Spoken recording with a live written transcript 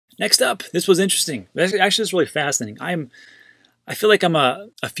Next up, this was interesting. Actually, it's really fascinating. I feel like I'm a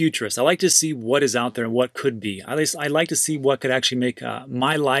futurist. I like to see what is out there and what could be. At least I like to see what could actually make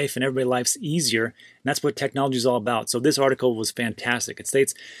my life and everybody's lives easier. And that's what technology is all about. So this article was fantastic. It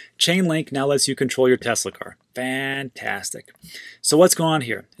states, Chainlink now lets you control your Tesla car. Fantastic. So what's going on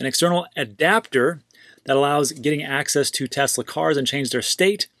here? An external adapter that allows getting access to Tesla cars and change their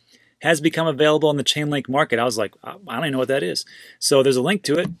state has become available on the Chainlink market. I was like, I don't even know what that is. So there's a link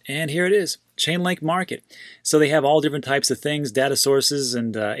to it, and here it is, Chainlink market. So they have all different types of things, data sources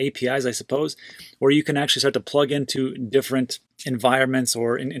and APIs, I suppose, where you can actually start to plug into different environments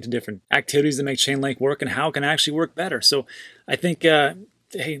or into different activities that make Chainlink work and how it can actually work better. So I think, hey,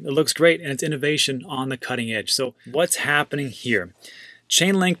 it looks great, and it's innovation on the cutting edge. So what's happening here?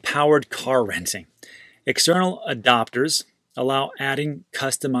 Chainlink powered car renting. External adopters allow adding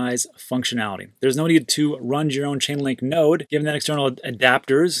customized functionality. There's no need to run your own Chainlink node, given that external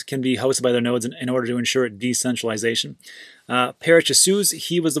adapters can be hosted by their nodes in order to ensure decentralization. Parachasuz,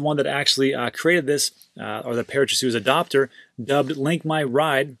 he was the one that actually created this, or the Parachasuz adopter, dubbed Link My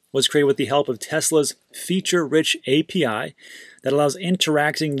Ride, was created with the help of Tesla's feature-rich API that allows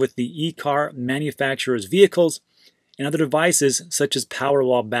interacting with the e-car manufacturer's vehicles and other devices such as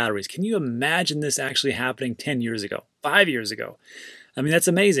Powerwall batteries. Can you imagine this actually happening 10 years ago, 5 years ago? I mean, that's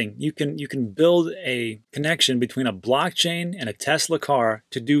amazing. You can build a connection between a blockchain and a Tesla car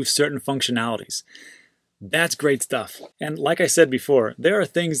to do certain functionalities. That's great stuff. And like I said before, there are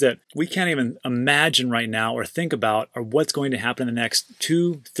things that we can't even imagine right now or think about or what's going to happen in the next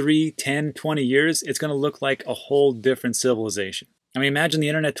 2, 3, 10, 20 years. It's going to look like a whole different civilization. I mean, imagine the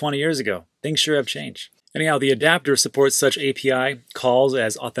internet 20 years ago. Things sure have changed. Anyhow, the adapter supports such API calls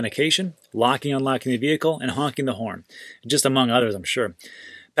as authentication, locking, unlocking the vehicle, and honking the horn, just among others, I'm sure.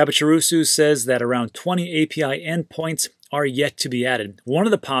 Papacharusu says that around 20 API endpoints are yet to be added. One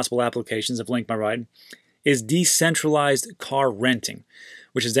of the possible applications of Link My Ride is decentralized car renting,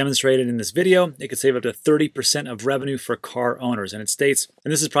 which is demonstrated in this video. It could save up to 30% of revenue for car owners. And it states,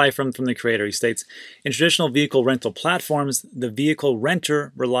 and this is probably from the creator, he states, in traditional vehicle rental platforms, the vehicle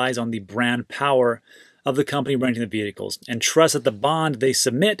renter relies on the brand power of the company renting the vehicles and trust that the bond they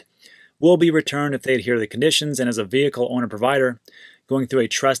submit will be returned if they adhere to the conditions. And as a vehicle owner provider, going through a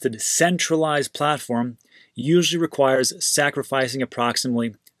trusted centralized platform usually requires sacrificing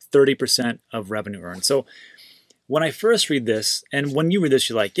approximately 30% of revenue earned. So when I first read this, and when you read this,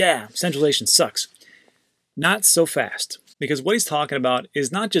 you're like, yeah, centralization sucks. Not so fast. Because what he's talking about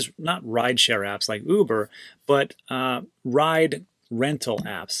is not rideshare apps like Uber, but ride rental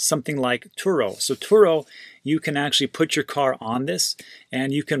apps, something like Turo. So Turo, you can actually put your car on this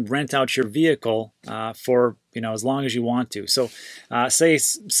and you can rent out your vehicle for, as long as you want to. So say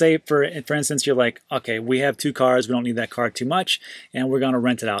for instance, you're like, okay, we have 2 cars, we don't need that car too much, and we're going to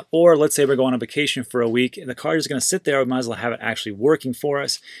rent it out. Or let's say we're going on vacation for a week, the car is going to sit there, we might as well have it actually working for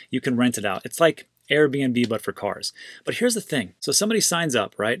us. You can rent it out. It's like Airbnb, but for cars. But here's the thing. So somebody signs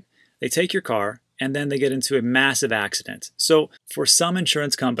up, right? They take your car, and then they get into a massive accident. So for some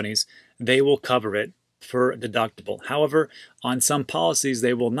insurance companies, they will cover it per deductible. However, on some policies,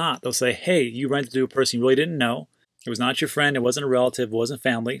 they will not. They'll say, hey, you rented to a person you really didn't know. It was not your friend, it wasn't a relative, it wasn't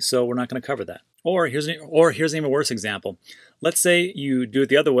family, so we're not going to cover that. Or here's an even worse example. Let's say you do it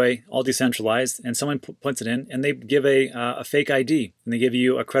the other way, all decentralized, and someone puts it in, and they give a fake ID, and they give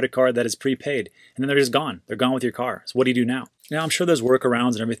you a credit card that is prepaid, and then they're just gone. They're gone with your car. So what do you do now? Now, I'm sure there's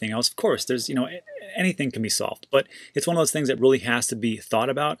workarounds and everything else. Of course, there's, anything can be solved, but it's one of those things that really has to be thought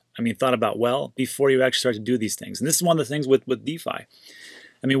about. Thought about well before you actually start to do these things. And this is one of the things with DeFi.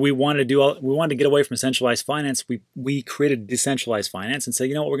 We wanted to get away from centralized finance. We created decentralized finance and said,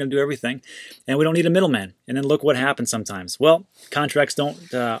 you know what, we're going to do everything, and we don't need a middleman. And then look what happens sometimes. Well, contracts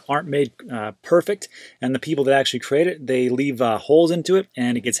aren't made perfect, and the people that actually create it, they leave holes into it,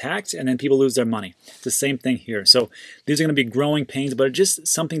 and it gets hacked, and then people lose their money. It's the same thing here. So these are going to be growing pains, but it's just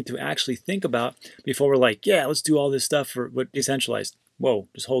something to actually think about before we're like, yeah, let's do all this stuff with decentralized. Whoa,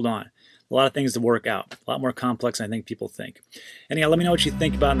 just hold on. A lot of things to work out. A lot more complex than I think people think. Anyhow, let me know what you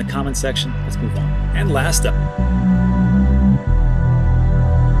think about in the comment section. Let's move on. And last up,